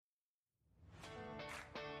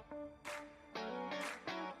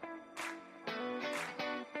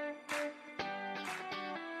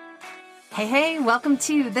Hey, welcome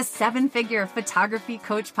to the Seven Figure Photography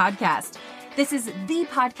Coach Podcast. This is the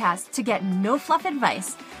podcast to get no fluff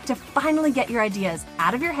advice, to finally get your ideas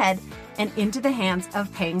out of your head and into the hands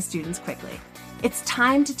of paying students quickly. It's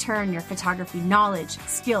time to turn your photography knowledge,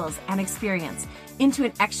 skills, and experience into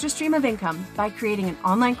an extra stream of income by creating an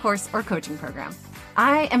online course or coaching program.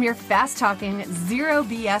 I am your fast-talking, zero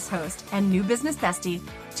BS host and new business bestie,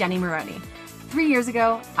 Jenny Maroney. 3 years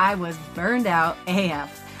ago, I was burned out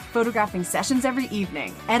AF. Photographing sessions every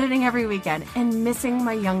evening, editing every weekend, and missing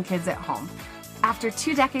my young kids at home. After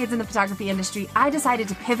 2 decades in the photography industry, I decided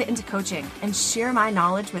to pivot into coaching and share my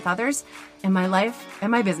knowledge with others, and my life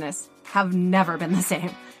and my business have never been the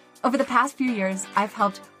same. Over the past few years, I've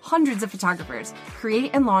helped hundreds of photographers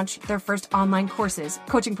create and launch their first online courses,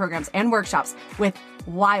 coaching programs, and workshops with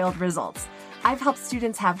wild results. I've helped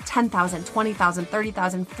students have $10,000, $20,000,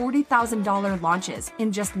 $30,000, $40,000 launches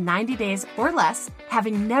in just 90 days or less,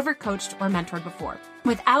 having never coached or mentored before,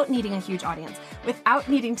 without needing a huge audience, without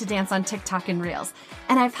needing to dance on TikTok and Reels.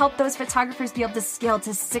 And I've helped those photographers be able to scale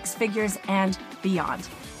to 6 figures and beyond.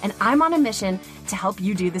 And I'm on a mission to help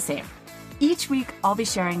you do the same. Each week, I'll be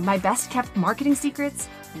sharing my best kept marketing secrets,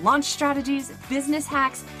 launch strategies, business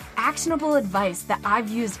hacks, actionable advice that I've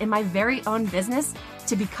used in my very own business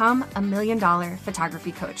to become $1 million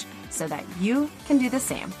photography coach so that you can do the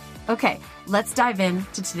same. Okay, let's dive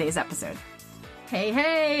into today's episode.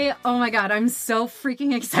 Hey. Oh my God, I'm so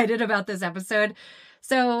freaking excited about this episode.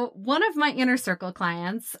 So one of my inner circle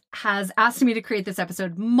clients has asked me to create this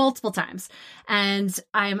episode multiple times, and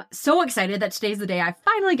I'm so excited that today's the day I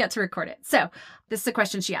finally get to record it. So this is a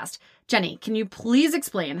question she asked. Jenny, can you please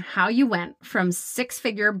explain how you went from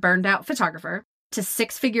 6-figure burned out photographer to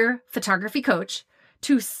 6-figure photography coach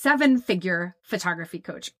to 7-figure photography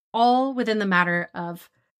coach, all within the matter of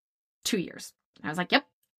 2 years? And I was like, yep,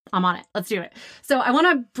 I'm on it. Let's do it. So I want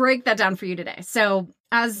to break that down for you today. So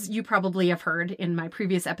as you probably have heard in my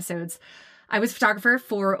previous episodes, I was a photographer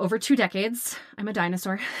for over 2 decades. I'm a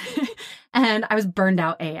dinosaur. And I was burned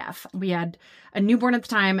out AF. We had a newborn at the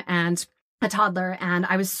time and a toddler, and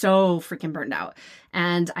I was so freaking burned out.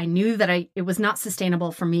 And I knew that it was not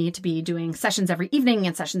sustainable for me to be doing sessions every evening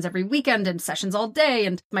and sessions every weekend and sessions all day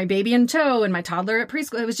and my baby in tow and my toddler at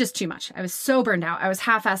preschool. It was just too much. I was so burned out. I was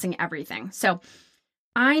half-assing everything. So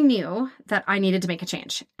I knew that I needed to make a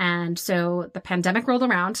change. And so the pandemic rolled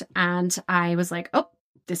around and I was like, oh,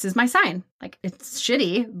 this is my sign. Like, it's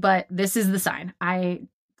shitty, but this is the sign. I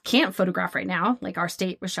can't photograph right now. Like, our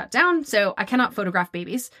state was shut down, so I cannot photograph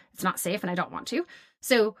babies. It's not safe and I don't want to.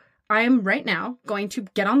 So I am right now going to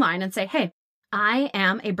get online and say, hey, I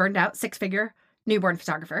am a burned out 6-figure newborn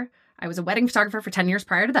photographer. I was a wedding photographer for 10 years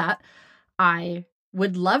prior to that. I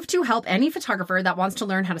would love to help any photographer that wants to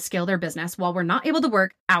learn how to scale their business while we're not able to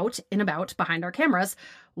work out and about behind our cameras.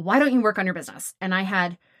 Why don't you work on your business? And I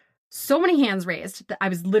had so many hands raised that I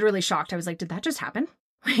was literally shocked. I was like, did that just happen?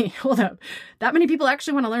 Wait, hold up. That many people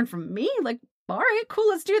actually want to learn from me? Like, all right, cool,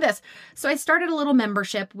 let's do this. So I started a little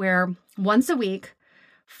membership where once a week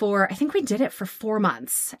I think we did it for 4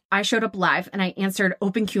 months. I showed up live and I answered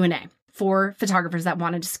open Q&A for photographers that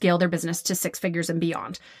wanted to scale their business to 6 figures and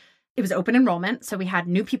beyond. It was open enrollment, so we had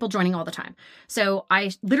new people joining all the time. So I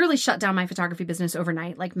literally shut down my photography business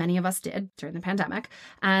overnight, like many of us did during the pandemic.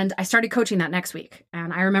 And I started coaching that next week.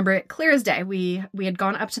 And I remember it clear as day. We had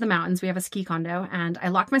gone up to the mountains. We have a ski condo. And I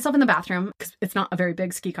locked myself in the bathroom because it's not a very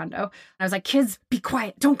big ski condo. I was like, kids, be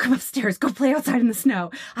quiet. Don't come upstairs. Go play outside in the snow.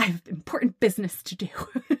 I have important business to do.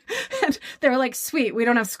 And they were like, sweet, we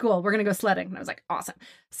don't have school. We're going to go sledding. And I was like, awesome.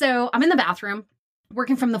 So I'm in the bathroom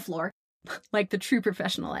working from the floor, like the true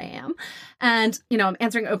professional I am. And, I'm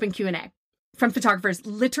answering open Q&A from photographers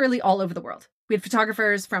literally all over the world. We had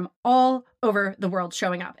photographers from all over the world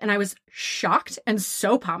showing up. And I was shocked and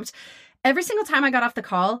so pumped. Every single time I got off the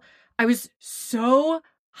call, I was so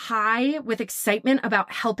high with excitement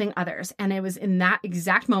about helping others. And it was in that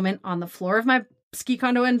exact moment on the floor of my ski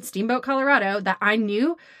condo in Steamboat, Colorado, that I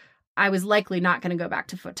knew I was likely not going to go back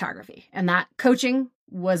to photography. And that coaching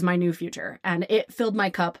was my new future. And it filled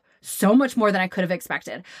my cup so much more than I could have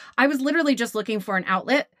expected. I was literally just looking for an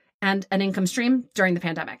outlet and an income stream during the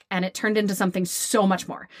pandemic, and it turned into something so much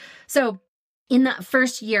more. So in that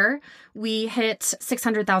first year, we hit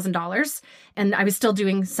 $600,000, and I was still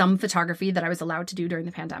doing some photography that I was allowed to do during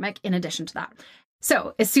the pandemic in addition to that.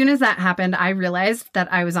 So as soon as that happened, I realized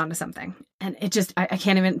that I was onto something. And it just, I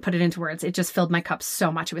can't even put it into words. It just filled my cup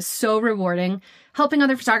so much. It was so rewarding helping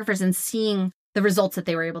other photographers and seeing the results that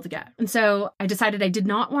they were able to get. And so I decided I did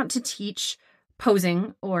not want to teach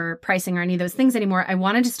posing or pricing or any of those things anymore. I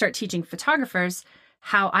wanted to start teaching photographers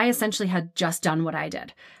how I essentially had just done what I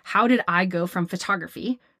did. How did I go from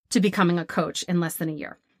photography to becoming a coach in less than a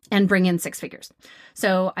year and bring in six figures.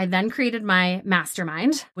 So I then created my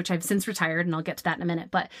mastermind, which I've since retired, and I'll get to that in a minute.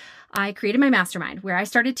 But I created my mastermind where I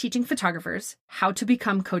started teaching photographers how to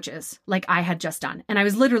become coaches like I had just done. And I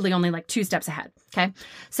was literally only like 2 steps ahead. Okay.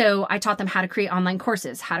 So I taught them how to create online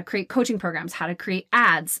courses, how to create coaching programs, how to create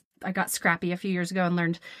ads. I got scrappy a few years ago and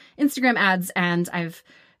learned Instagram ads, and I've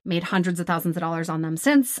made hundreds of thousands of dollars on them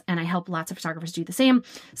since. And I help lots of photographers do the same.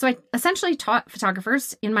 So I essentially taught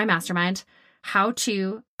photographers in my mastermind how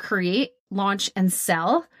to create, launch, and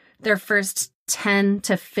sell their first $10,000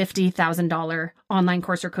 to $50,000 online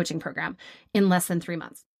course or coaching program in less than 3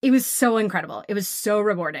 months. It was so incredible. It was so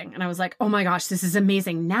rewarding. And I was like, oh my gosh, this is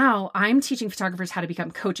amazing. Now I'm teaching photographers how to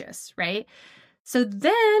become coaches, right? So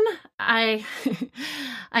then I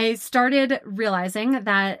started realizing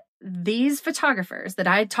that these photographers that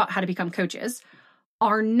I taught how to become coaches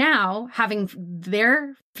are now having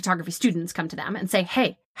their photography students come to them and say,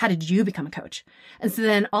 hey, how did you become a coach? And so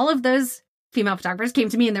then all of those female photographers came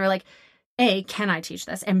to me and they were like, A, can I teach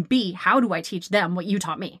this? And B, how do I teach them what you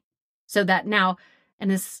taught me? So that now, and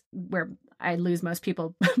this is where I lose most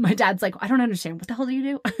people. My dad's like, I don't understand. What the hell do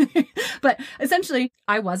you do? But essentially,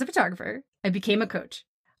 I was a photographer. I became a coach.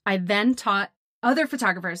 I then taught other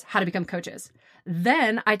photographers how to become coaches.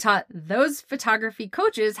 Then I taught those photography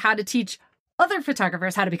coaches how to teach other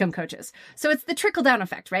photographers how to become coaches. So it's the trickle down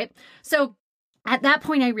effect, right? So at that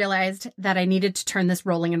point, I realized that I needed to turn this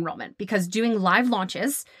rolling enrollment, because doing live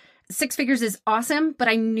launches, six figures is awesome, but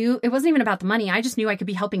I knew it wasn't even about the money. I just knew I could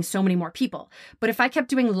be helping so many more people. But if I kept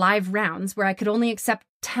doing live rounds where I could only accept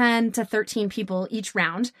 10 to 13 people each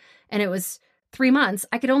round, and it was 3 months,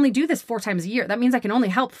 I could only do this 4 times a year. That means I can only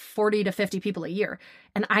help 40 to 50 people a year.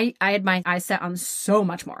 And I had my eyes set on so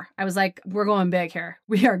much more. I was like, we're going big here.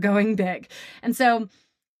 We are going big. And so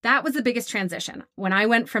that was the biggest transition. When I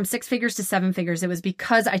went from 6 figures to 7 figures, it was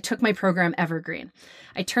because I took my program evergreen.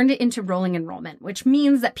 I turned it into rolling enrollment, which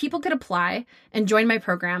means that people could apply and join my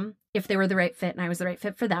program if they were the right fit and I was the right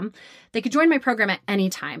fit for them. They could join my program at any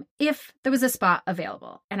time if there was a spot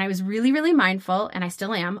available. And I was really, really mindful, and I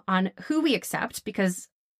still am, on who we accept, because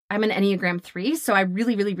I'm an Enneagram 3. So I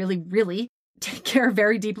really, really, really, really care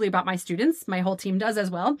very deeply about my students. My whole team does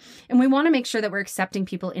as well. And we want to make sure that we're accepting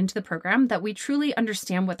people into the program, that we truly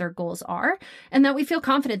understand what their goals are, and that we feel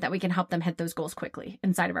confident that we can help them hit those goals quickly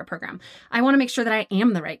inside of our program. I want to make sure that I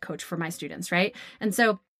am the right coach for my students, right? And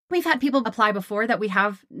so we've had people apply before that we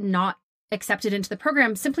have not accepted into the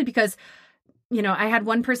program simply because, I had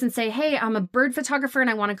one person say, hey, I'm a bird photographer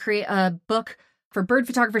and I want to create a book for bird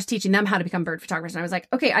photographers, teaching them how to become bird photographers. And I was like,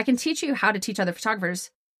 okay, I can teach you how to teach other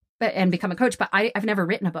photographers and become a coach, but I've never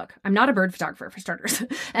written a book. I'm not a bird photographer, for starters,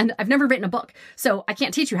 and I've never written a book. So I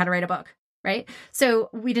can't teach you how to write a book, right?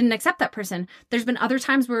 So we didn't accept that person. There's been other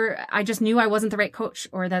times where I just knew I wasn't the right coach,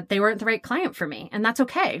 or that they weren't the right client for me, and that's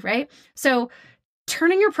okay, right? So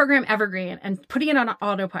turning your program evergreen and putting it on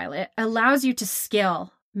autopilot allows you to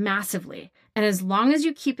scale massively. And as long as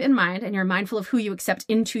you keep in mind and you're mindful of who you accept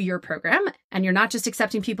into your program, and you're not just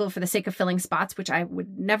accepting people for the sake of filling spots, which I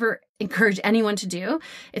would never encourage anyone to do,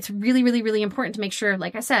 it's really, really, really important to make sure,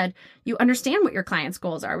 like I said, you understand what your clients'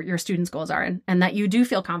 goals are, what your students' goals are, and that you do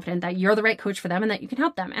feel confident that you're the right coach for them and that you can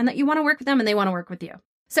help them and that you want to work with them and they want to work with you.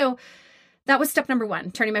 So that was step number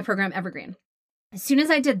 1, turning my program evergreen. As soon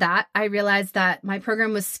as I did that, I realized that my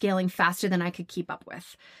program was scaling faster than I could keep up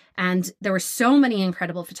with. And there were so many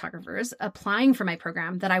incredible photographers applying for my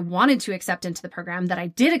program that I wanted to accept into the program, that I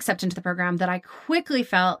did accept into the program, that I quickly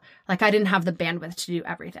felt like I didn't have the bandwidth to do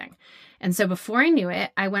everything. And so before I knew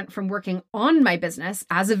it, I went from working on my business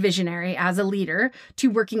as a visionary, as a leader,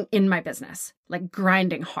 to working in my business, like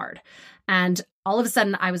grinding hard. And all of a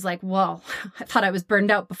sudden I was like, whoa, I thought I was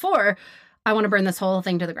burned out before. I want to burn this whole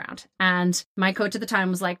thing to the ground. And my coach at the time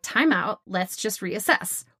was like, time out. Let's just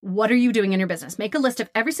reassess. What are you doing in your business? Make a list of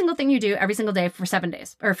every single thing you do every single day for 7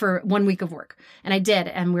 days, or for 1 week of work. And I did.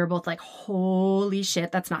 And we were both like, holy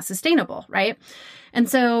shit, that's not sustainable, right? And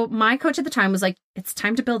so my coach at the time was like, it's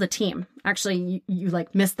time to build a team. Actually, you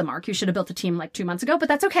like missed the mark. You should have built a team like 2 months ago, but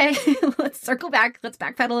that's okay. Let's circle back. Let's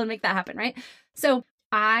backpedal and make that happen, right? So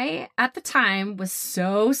I, at the time, was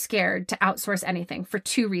so scared to outsource anything for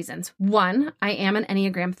 2 reasons. 1, I am an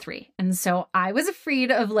Enneagram 3. And so I was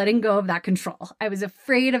afraid of letting go of that control. I was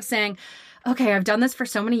afraid of saying, okay, I've done this for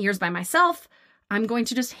so many years by myself. I'm going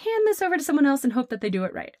to just hand this over to someone else and hope that they do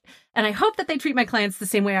it right. And I hope that they treat my clients the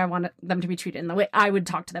same way I want them to be treated, in the way I would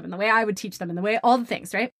talk to them, in the way I would teach them, in the way, all the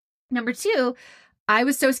things, right? Number 2, I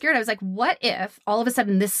was so scared. I was like, what if all of a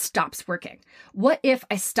sudden this stops working? What if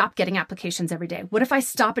I stop getting applications every day? What if I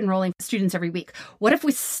stop enrolling students every week? What if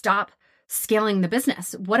we stop scaling the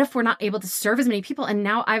business? What if we're not able to serve as many people? And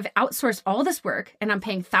now I've outsourced all this work and I'm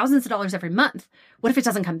paying thousands of dollars every month. What if it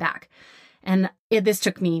doesn't come back? And this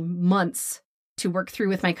took me months to work through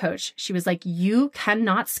with my coach. She was like, you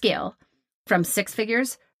cannot scale from 6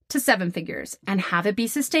 figures to 7 figures and have it be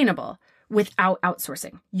sustainable without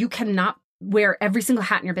outsourcing. You cannot wear every single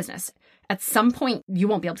hat in your business. At some point, you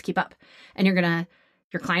won't be able to keep up, and your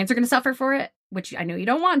clients are going to suffer for it, which I know you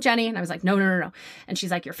don't want, Jenny. And I was like, no. And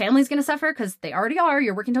she's like, your family's going to suffer because they already are.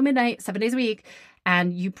 You're working till midnight, 7 days a week.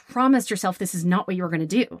 And you promised yourself this is not what you were going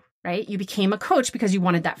to do, right? You became a coach because you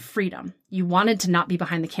wanted that freedom. You wanted to not be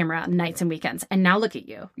behind the camera on nights and weekends. And now look at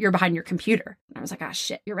you. You're behind your computer. And I was like,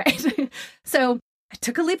 shit, you're right. So I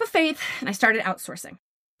took a leap of faith and I started outsourcing.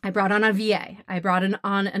 I brought on a VA. I brought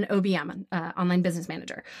on an OBM, online business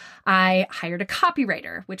manager. I hired a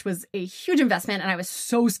copywriter, which was a huge investment. And I was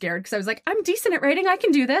so scared because I was like, I'm decent at writing. I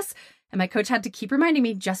can do this. And my coach had to keep reminding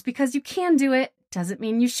me, just because you can do it doesn't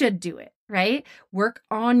mean you should do it, right? Work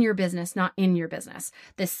on your business, not in your business.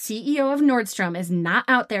 The CEO of Nordstrom is not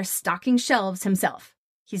out there stocking shelves himself.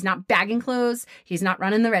 He's not bagging clothes. He's not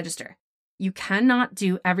running the register. You cannot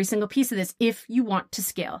do every single piece of this if you want to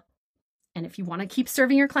scale. And if you want to keep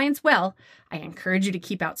serving your clients well, I encourage you to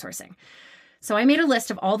keep outsourcing. So I made a list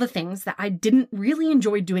of all the things that I didn't really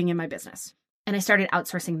enjoy doing in my business. And I started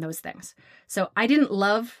outsourcing those things. So I didn't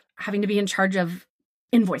love having to be in charge of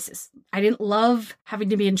invoices. I didn't love having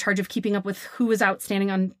to be in charge of keeping up with who was outstanding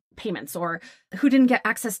on payments or who didn't get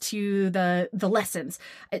access to the lessons.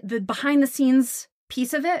 The behind the scenes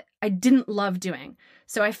piece of it, I didn't love doing.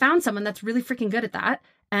 So I found someone that's really freaking good at that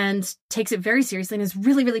and takes it very seriously and is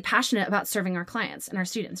really, really passionate about serving our clients and our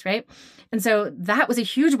students, right? And so that was a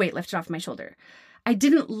huge weight lifted off my shoulder. I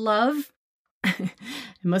didn't love,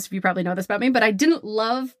 most of you probably know this about me, but I didn't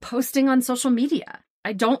love posting on social media.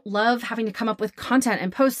 I don't love having to come up with content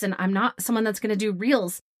and posts, and I'm not someone that's going to do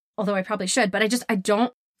reels, although I probably should, but I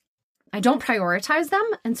don't prioritize them.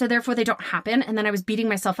 And so therefore they don't happen. And then I was beating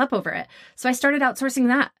myself up over it. So I started outsourcing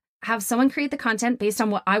that. Have someone create the content based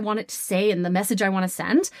on what I want it to say and the message I want to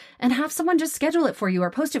send, and have someone just schedule it for you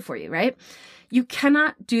or post it for you, right? You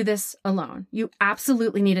cannot do this alone. You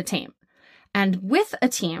absolutely need a team. And with a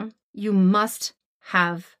team, you must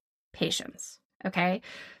have patience, okay?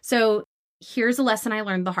 So here's a lesson I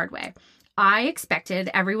learned the hard way. I expected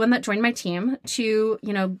everyone that joined my team to,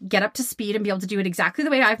 get up to speed and be able to do it exactly the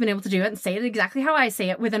way I've been able to do it and say it exactly how I say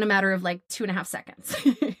it within a matter of like 2.5 seconds.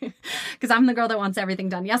 Because I'm the girl that wants everything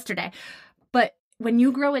done yesterday. But when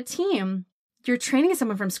you grow a team, you're training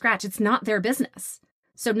someone from scratch. It's not their business.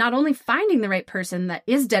 So not only finding the right person that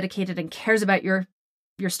is dedicated and cares about your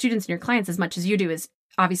students and your clients as much as you do is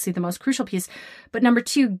obviously the most crucial piece. But number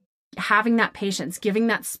 2, having that patience, giving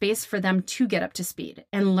that space for them to get up to speed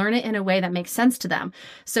and learn it in a way that makes sense to them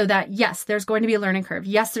so that, yes, there's going to be a learning curve.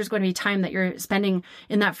 Yes, there's going to be time that you're spending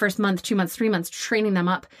in that first month, 2 months, 3 months, training them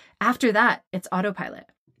up. After that, it's autopilot.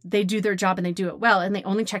 They do their job and they do it well, and they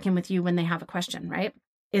only check in with you when they have a question, right?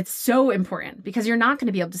 It's so important because you're not going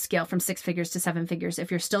to be able to scale from 6 figures to 7 figures if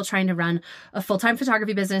you're still trying to run a full-time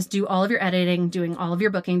photography business, do all of your editing, doing all of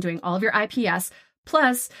your booking, doing all of your IPS,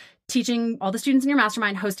 plus teaching all the students in your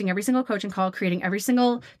mastermind, hosting every single coaching call, creating every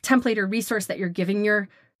single template or resource that you're giving your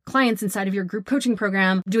clients inside of your group coaching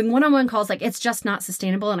program, doing one-on-one calls. Like, it's just not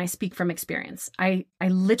sustainable. And I speak from experience. I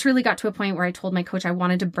literally got to a point where I told my coach I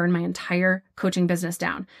wanted to burn my entire coaching business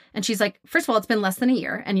down. And she's like, first of all, it's been less than a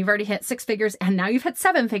year and you've already hit 6 figures and now you've hit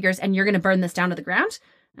 7 figures and you're going to burn this down to the ground.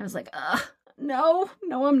 And I was like, no,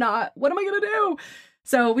 I'm not. What am I going to do?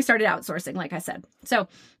 So we started outsourcing, like I said. So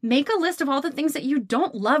make a list of all the things that you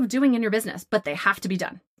don't love doing in your business, but they have to be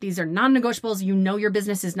done. These are non-negotiables. You know your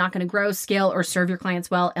business is not going to grow, scale, or serve your clients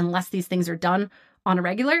well unless these things are done on a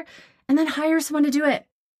regular. And then hire someone to do it.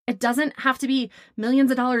 It doesn't have to be millions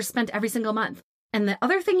of dollars spent every single month. And the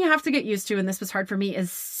other thing you have to get used to, and this was hard for me,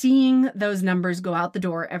 is seeing those numbers go out the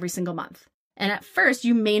door every single month. And at first,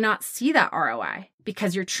 you may not see that ROI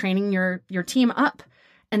because you're training your team up.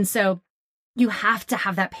 And so you have to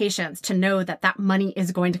have that patience to know that that money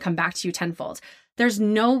is going to come back to you tenfold. There's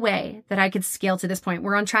no way that I could scale to this point.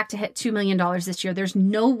 We're on track to hit $2 million this year. There's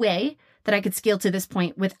no way that I could scale to this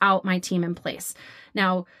point without my team in place.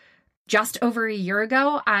 Now, just over a year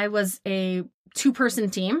ago, I was a 2-person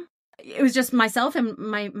team. It was just myself and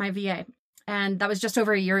my VA. And that was just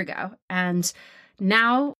over a year ago. And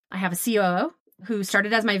now I have a COO who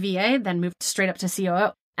started as my VA, then moved straight up to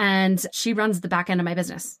COO. And she runs the back end of my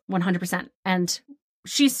business 100%. And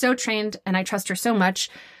she's so trained and I trust her so much.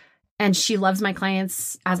 And she loves my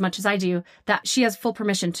clients as much as I do that she has full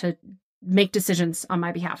permission to make decisions on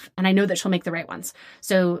my behalf. And I know that she'll make the right ones.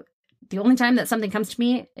 So The only time that something comes to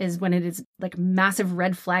me is when it is like massive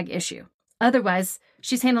red flag issue. Otherwise,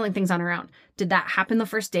 she's handling things on her own. Did that happen the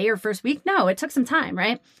first day or first week? No, it took some time,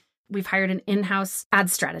 right? We've hired an in-house ad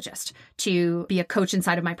strategist to be a coach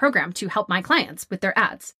inside of my program to help my clients with their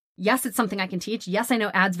ads. Yes, it's something I can teach. Yes, I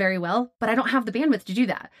know ads very well, but I don't have the bandwidth to do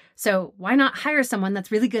that. So why not hire someone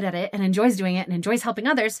that's really good at it and enjoys doing it and enjoys helping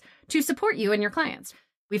others to support you and your clients?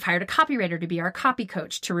 We've hired a copywriter to be our copy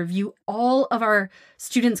coach to review all of our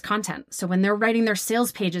students' content. So when they're writing their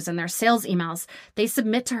sales pages and their sales emails, they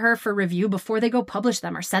submit to her for review before they go publish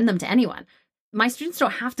them or send them to anyone. My students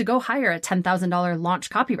don't have to go hire a $10,000 launch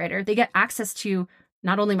copywriter. They get access to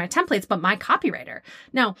not only my templates, but my copywriter.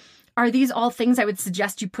 Now, are these all things I would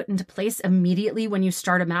suggest you put into place immediately when you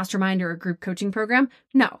start a mastermind or a group coaching program?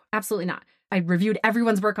 No, absolutely not. I reviewed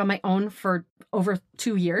everyone's work on my own for over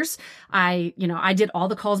 2 years. I did all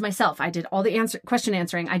the calls myself. I did all the question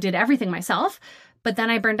answering. I did everything myself, but then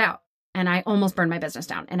I burned out and I almost burned my business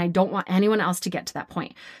down. And I don't want anyone else to get to that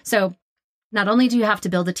point. So not only do you have to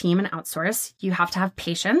build a team and outsource, you have to have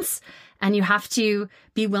patience and you have to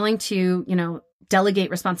be willing to,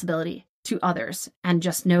 delegate responsibility to others and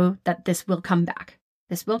just know that this will come back.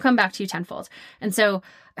 This will come back to you tenfold. And so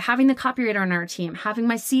having the copywriter on our team, having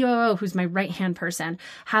my COO, who's my right-hand person,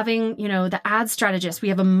 having, the ad strategist, we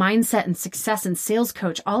have a mindset and success and sales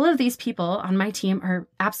coach. All of these people on my team are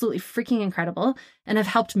absolutely freaking incredible and have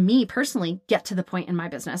helped me personally get to the point in my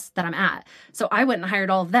business that I'm at. So I went and hired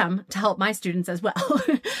all of them to help my students as well.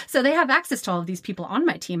 So they have access to all of these people on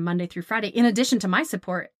my team Monday through Friday, in addition to my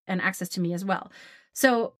support and access to me as well.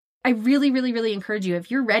 So I really, really, really encourage you,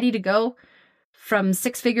 if you're ready to go from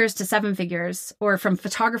 6 figures to 7 figures or from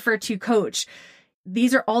photographer to coach,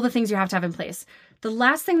 these are all the things you have to have in place. The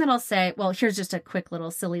last thing that I'll say, well, here's just a quick little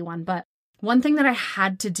silly one, but one thing that I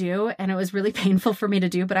had to do, and it was really painful for me to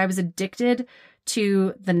do, but I was addicted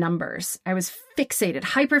to the numbers. I was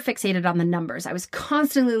hyper fixated on the numbers. I was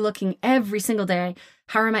constantly looking every single day.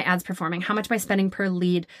 How are my ads performing? How much am I spending per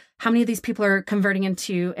lead? How many of these people are converting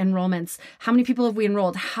into enrollments? How many people have we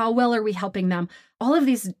enrolled? How well are we helping them? All of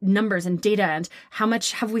these numbers and data, and how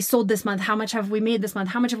much have we sold this month? How much have we made this month?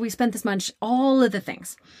 How much have we spent this month? All of the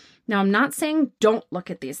things. Now, I'm not saying don't look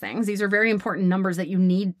at these things. These are very important numbers that you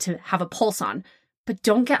need to have a pulse on, but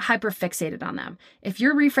don't get hyper fixated on them. If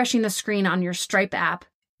you're refreshing the screen on your Stripe app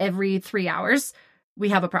every 3 hours, we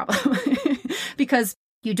have a problem because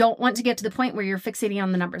you don't want to get to the point where you're fixating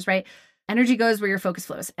on the numbers, right? Energy goes where your focus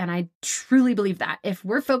flows. And I truly believe that if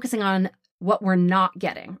we're focusing on what we're not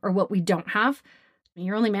getting or what we don't have,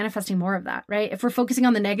 you're only manifesting more of that, right? If we're focusing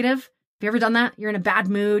on the negative, have you ever done that? You're in a bad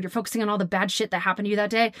mood. You're focusing on all the bad shit that happened to you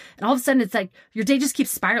that day. And all of a sudden it's like your day just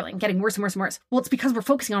keeps spiraling, getting worse and worse and worse. Well, it's because we're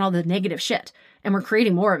focusing on all the negative shit and we're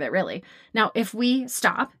creating more of it, really. Now, if we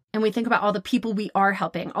stop and we think about all the people we are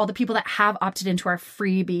helping, all the people that have opted into our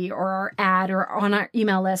freebie or our ad or on our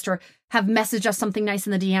email list or have messaged us something nice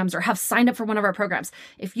in the DMs or have signed up for one of our programs,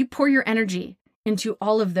 if you pour your energy into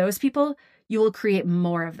all of those people, you will create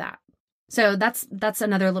more of that. So that's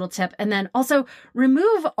another little tip. And then also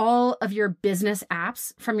remove all of your business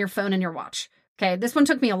apps from your phone and your watch. Okay, this one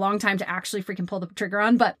took me a long time to actually freaking pull the trigger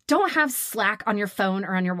on, but don't have Slack on your phone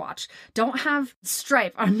or on your watch. Don't have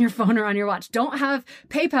Stripe on your phone or on your watch. Don't have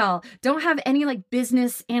PayPal. Don't have any like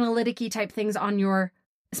business analytic-y type things on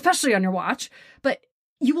especially on your watch. But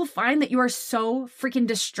you will find that you are so freaking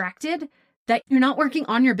distracted that you're not working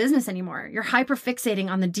on your business anymore. You're hyper fixating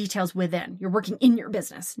on the details within. You're working in your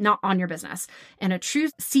business, not on your business. And a true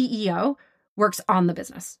CEO works on the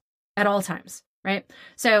business at all times, right?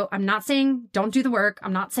 So I'm not saying don't do the work.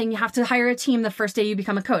 I'm not saying you have to hire a team the first day you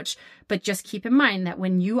become a coach, but just keep in mind that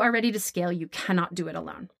when you are ready to scale, you cannot do it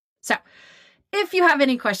alone. So if you have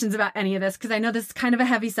any questions about any of this, because I know this is kind of a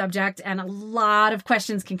heavy subject and a lot of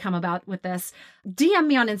questions can come about with this, DM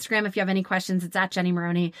me on Instagram if you have any questions. It's at Jenny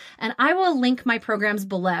Maroney, and I will link my programs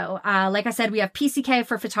below. Like I said, we have PCK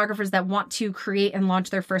for photographers that want to create and launch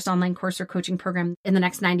their first online course or coaching program in the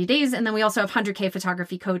next 90 days. And then we also have 100K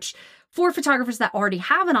Photography Coach for photographers that already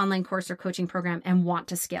have an online course or coaching program and want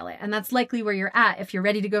to scale it. And that's likely where you're at. If you're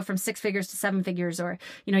ready to go from 6 figures to 7 figures, or,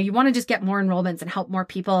 you want to just get more enrollments and help more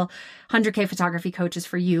people, 100K Photography Coach is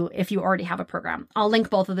for you if you already have a program. I'll link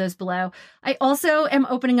both of those below. I also am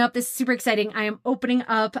opening up, this is super exciting, I am opening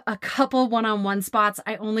up a couple one-on-one spots.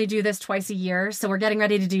 I only do this twice a year, so we're getting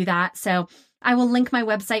ready to do that. So I will link my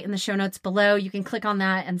website in the show notes below. You can click on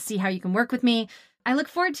that and see how you can work with me. I look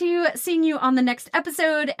forward to seeing you on the next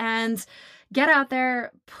episode, and get out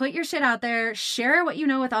there, put your shit out there, share what you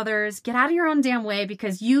know with others, get out of your own damn way,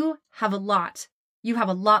 because you have a lot. You have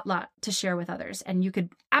a lot to share with others, and you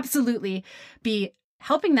could absolutely be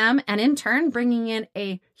helping them and in turn bringing in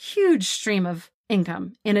a huge stream of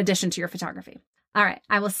income in addition to your photography. All right,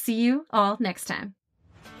 I will see you all next time.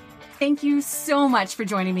 Thank you so much for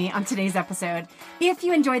joining me on today's episode. If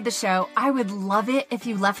you enjoyed the show, I would love it if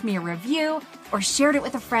you left me a review or shared it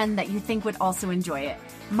with a friend that you think would also enjoy it.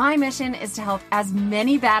 My mission is to help as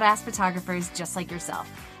many badass photographers just like yourself.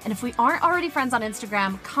 And if we aren't already friends on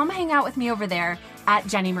Instagram, come hang out with me over there at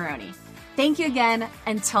Jenny Maroney. Thank you again.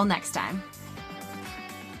 Until next time.